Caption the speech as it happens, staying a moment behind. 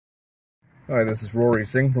Hi, this is Rory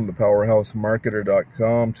Singh from the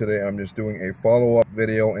PowerhouseMarketer.com. Today I'm just doing a follow-up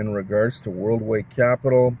video in regards to Worldway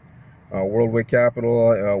Capital. Worldway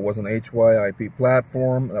Capital was an HYIP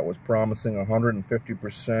platform that was promising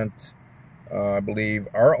 150%, I believe,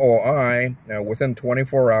 ROI. Within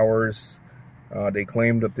 24 hours, they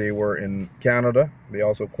claimed that they were in Canada. They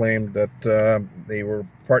also claimed that they were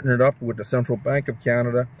partnered up with the Central Bank of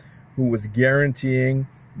Canada, who was guaranteeing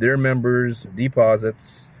their members'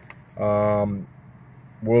 deposits.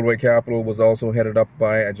 Worldway Capital was also headed up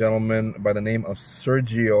by a gentleman by the name of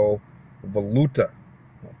Sergio Valuta.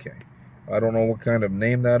 Okay, I don't know what kind of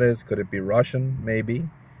name that is. Could it be Russian? Maybe.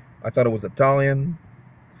 I thought it was Italian,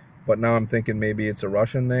 but now I'm thinking maybe it's a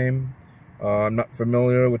Russian name. I'm not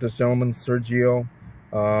familiar with this gentleman, Sergio.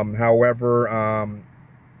 However,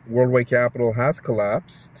 Worldway Capital has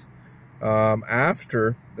collapsed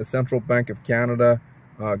after the Central Bank of Canada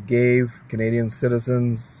gave Canadian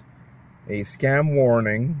citizens a scam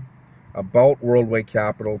warning about Worldway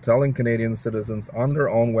Capital, telling Canadian citizens on their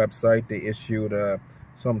own website. They issued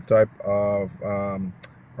some type of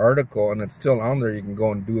article, and it's still on there. You can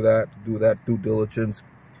go and do that due diligence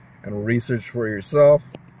and research for yourself.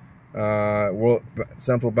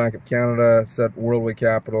 Central Bank of Canada said Worldway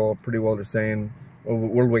Capital, pretty well they're saying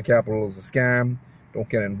Worldway Capital is a scam, don't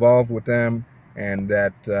get involved with them, and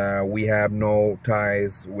that we have no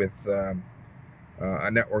ties with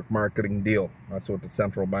a network marketing deal. That's what the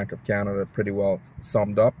Central Bank of Canada pretty well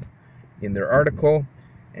summed up in their article.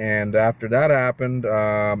 And after that happened,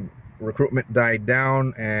 recruitment died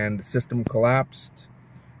down and the system collapsed.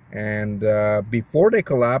 And before they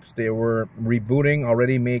collapsed, they were rebooting,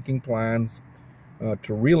 already making plans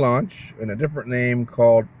to relaunch in a different name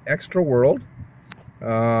called Extra World.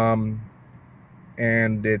 And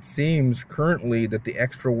it seems currently that the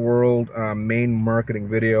Extra World main marketing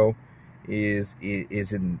video is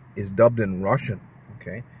dubbed in Russian.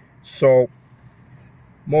 Okay, so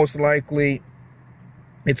most likely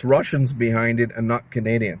it's Russians behind it and not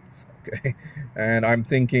Canadians. Okay, and I'm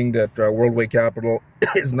thinking that Worldway Capital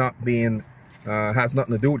is not being has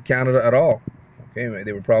nothing to do with Canada at all. Okay,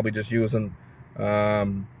 they were probably just using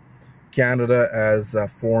Canada as a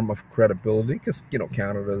form of credibility, because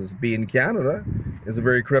Canada is a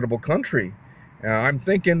very credible country. I'm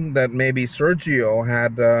thinking that maybe Sergio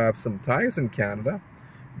had some ties in Canada,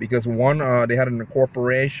 because one, they had an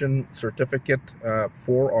incorporation certificate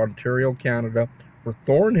for Ontario, Canada, for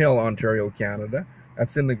Thornhill, Ontario, Canada.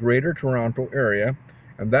 That's in the Greater Toronto area,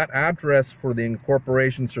 and that address for the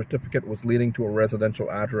incorporation certificate was leading to a residential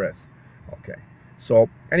address. Okay, so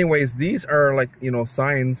anyways, these are like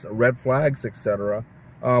signs, red flags, etc.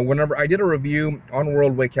 Whenever I did a review on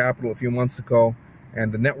Worldway Capital a few months ago,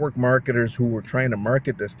 and the network marketers who were trying to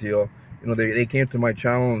market this deal, they came to my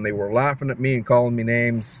channel and they were laughing at me and calling me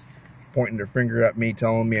names, pointing their finger at me,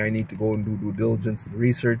 telling me I need to go and do due diligence and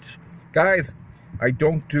research. Guys, I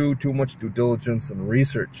don't do too much due diligence and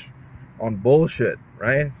research on bullshit,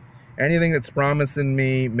 right? Anything that's promising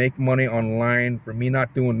me make money online for me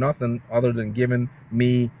not doing nothing other than giving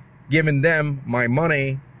them my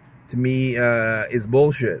money, to me is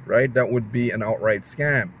bullshit, right? That would be an outright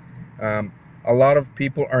scam. A lot of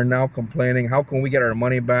people are now complaining, how can we get our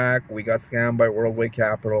money back? We got scammed by Worldway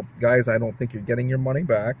Capital. Guys, I don't think you're getting your money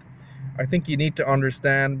back. I think you need to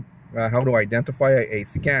understand how to identify a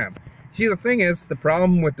scam. See, the thing is, the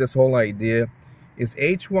problem with this whole idea is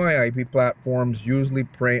HYIP platforms usually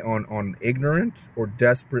prey on ignorant or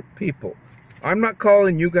desperate people. I'm not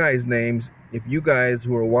calling you guys names if you guys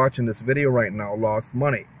who are watching this video right now lost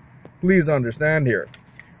money. Please understand here.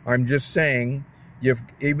 I'm just saying,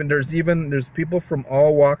 there's people from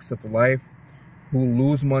all walks of life who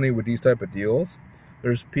lose money with these type of deals.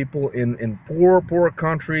 There's people in poor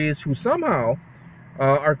countries who somehow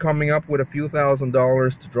are coming up with a few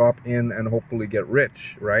 $1,000s to drop in and hopefully get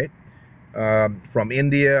rich, right? From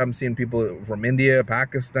India, I'm seeing people from India,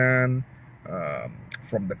 Pakistan,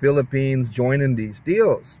 from the Philippines joining these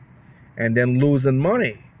deals and then losing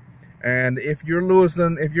money. And if you're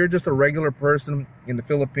just a regular person in the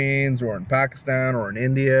Philippines or in Pakistan or in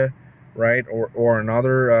India, right, or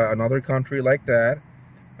another country like that,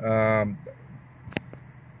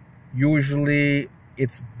 usually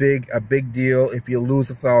it's a big deal if you lose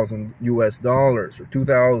 $1,000 US or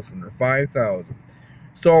 2,000 or 5,000.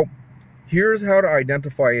 So here's how to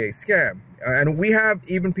identify a scam. And we have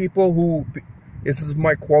even people who, this is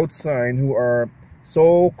my quote sign, who are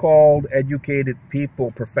so-called educated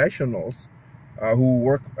people, professionals, who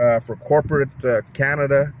work for corporate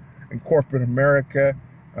Canada and corporate America,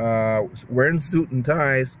 wearing suit and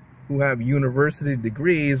ties, who have university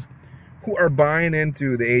degrees, who are buying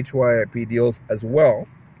into the HYIP deals as well.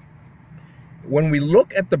 when we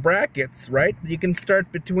look at the brackets, right, you can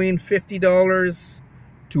start between $50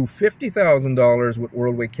 to $50,000 with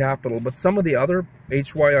Worldway Capital. But some of the other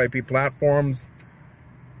HYIP platforms,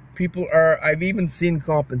 people are, I've even seen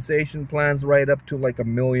compensation plans right up to like $1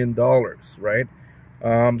 million, right?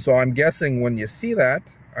 So I'm guessing when you see that,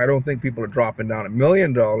 I don't think people are dropping down $1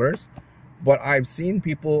 million, but I've seen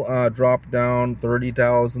people drop down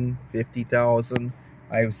 30,000, 50,000.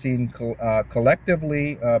 I've seen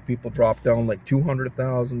collectively people drop down like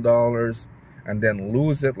 $200,000 and then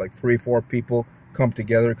lose it. Like 3 or 4 people come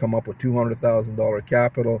together, come up with $200,000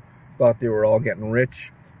 capital, thought they were all getting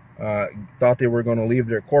rich, thought they were going to leave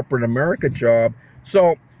their corporate America job.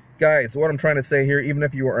 So guys, what I'm trying to say here, even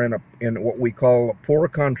if you are in what we call a poor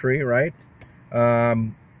country, right,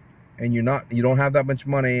 and you don't have that much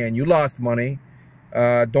money and you lost money,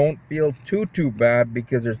 don't feel too bad,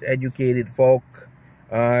 because there's educated folk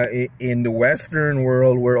in the Western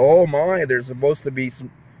world where, oh my, they're supposed to be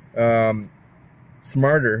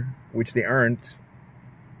smarter, which they aren't.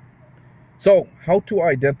 So how to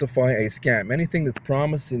identify a scam? Anything that's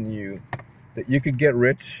promising you that you could get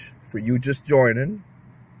rich for you just joining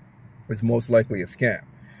is most likely a scam.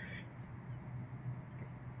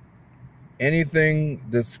 Anything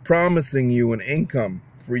that's promising you an income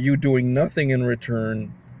for you doing nothing in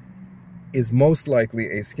return is most likely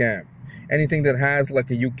a scam. Anything that has like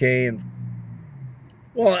a UK and,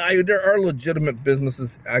 well, there are legitimate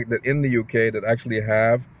businesses that in the UK that actually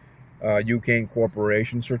have UK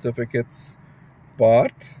incorporation certificates.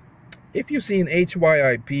 But if you see an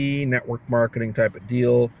HYIP network marketing type of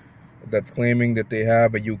deal that's claiming that they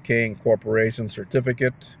have a UK incorporation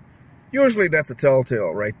certificate, usually that's a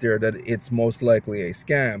telltale right there that it's most likely a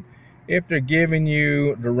scam. If they're giving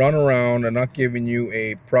you the runaround and not giving you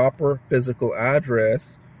a proper physical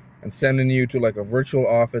address and sending you to like a virtual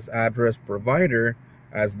office address provider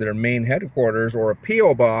as their main headquarters or a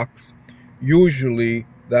PO box, usually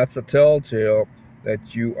that's a telltale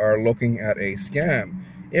that you are looking at a scam.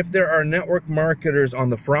 If there are network marketers on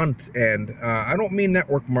the front end, I don't mean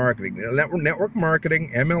network marketing. Network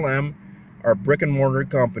marketing, MLM, are brick and mortar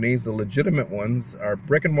companies. The legitimate ones are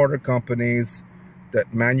brick and mortar companies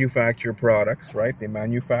that manufacture products, right? They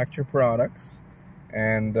manufacture products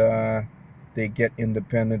and they get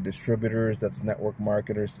independent distributors, that's network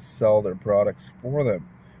marketers, to sell their products for them.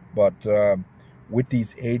 But with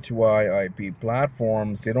these HYIP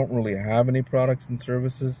platforms, they don't really have any products and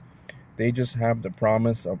services. They just have the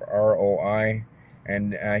promise of ROI.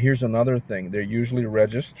 And here's another thing. They're usually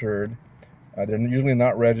registered. They're usually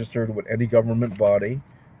not registered with any government body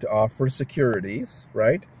to offer securities,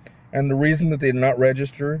 right? And the reason that they're not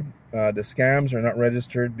registered, the scams are not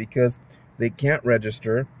registered because they can't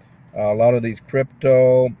register. A lot of these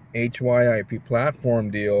crypto HYIP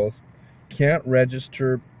platform deals can't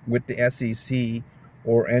register with the SEC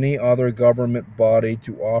or any other government body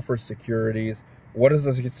to offer securities. What is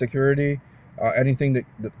a security? Anything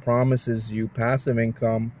that promises you passive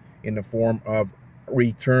income in the form of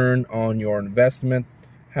return on your investment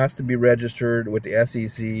has to be registered with the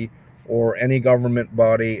SEC or any government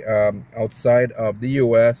body outside of the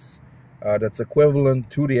US that's equivalent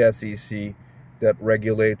to the SEC that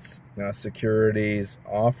regulates securities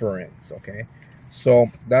offerings. Okay, so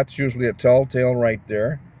that's usually a telltale right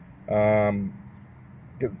there. There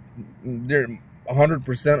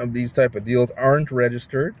 100% of these type of deals aren't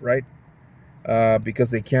registered, right? Because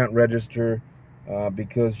they can't register.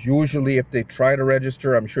 Because usually if they try to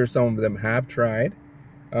register, I'm sure some of them have tried.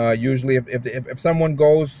 Usually if someone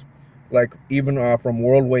goes, like even from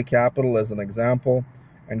Worldway Capital as an example,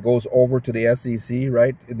 and goes over to the SEC,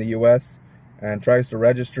 right, in the US, and tries to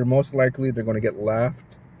register, most likely they're going to get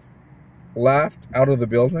laughed out of the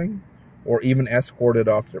building or even escorted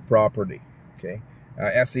off their property. Okay,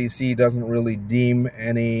 SEC doesn't really deem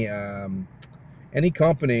any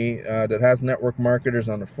company that has network marketers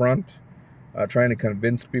on the front trying to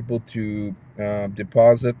convince people to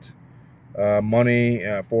deposit money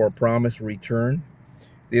for a promised return.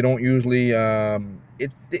 They don't usually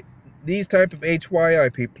these type of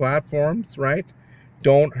HYIP platforms, right,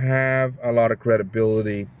 don't have a lot of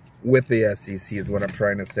credibility with the SEC is what I'm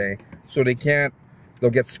trying to say. So they'll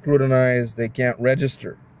get scrutinized, they can't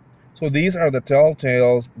register. So these are the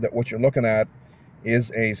telltales that what you're looking at is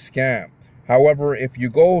a scam. However, if you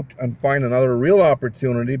go and find another real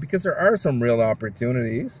opportunity, because there are some real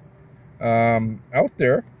opportunities out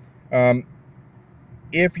there,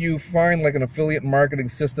 if you find like an affiliate marketing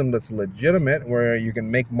system that's legitimate, where you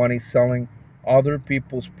can make money selling other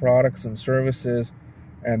people's products and services,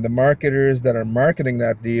 and the marketers that are marketing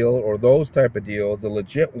that deal or those type of deals, the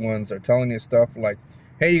legit ones, are telling you stuff like,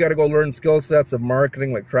 hey, you got to go learn skill sets of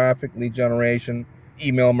marketing like traffic, lead generation,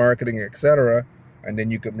 email marketing, etc. And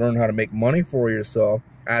then you could learn how to make money for yourself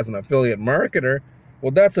as an affiliate marketer.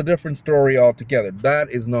 Well, that's a different story altogether.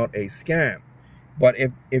 That is not a scam. But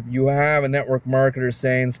if you have a network marketer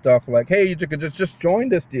saying stuff like, hey, you could just join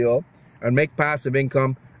this deal and make passive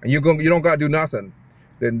income and you don't got to do nothing,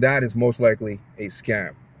 then that is most likely a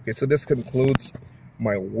scam. Okay, so this concludes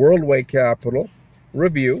my Worldway Capital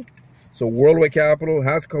review. So Worldway Capital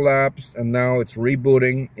has collapsed and now it's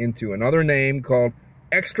rebooting into another name called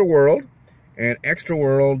Extra World. And Extra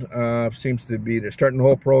World seems to be, they're starting the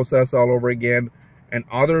whole process all over again. And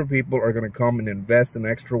other people are going to come and invest in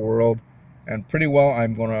Extra World. And pretty well,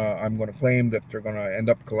 I'm gonna claim that they're gonna end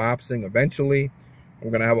up collapsing eventually. We're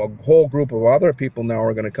gonna have a whole group of other people now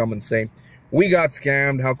are gonna come and say, we got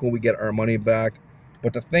scammed, how can we get our money back?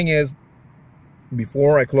 But the thing is,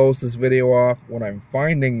 before I close this video off, what I'm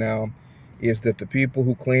finding now is that the people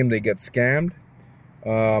who claim they get scammed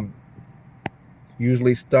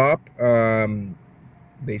usually stop.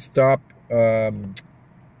 They stop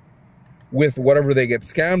with whatever they get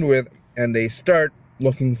scammed with, and they start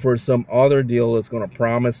looking for some other deal that's going to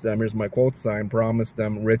promise them, here's my quote sign, promise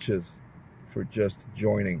them riches for just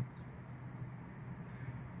joining.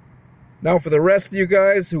 Now for the rest of you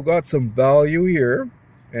guys who got some value here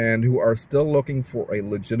and who are still looking for a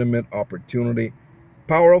legitimate opportunity,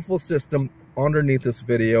 powerful system underneath this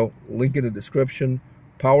video, link in the description,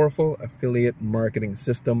 powerful affiliate marketing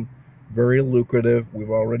system, very lucrative. We've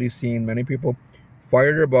already seen many people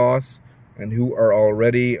fire their boss and who are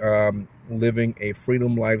already living a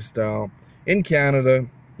freedom lifestyle in Canada,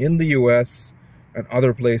 in the US, and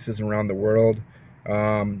other places around the world.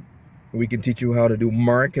 We can teach you how to do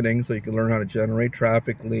marketing so you can learn how to generate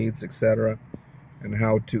traffic, leads, etc., and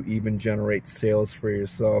how to even generate sales for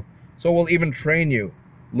yourself. So we'll even train you.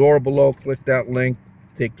 Lower below, click that link,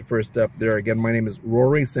 take the first step there. Again, my name is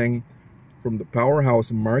Rory Singh from the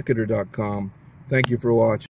powerhousemarketer.com. Thank you for watching.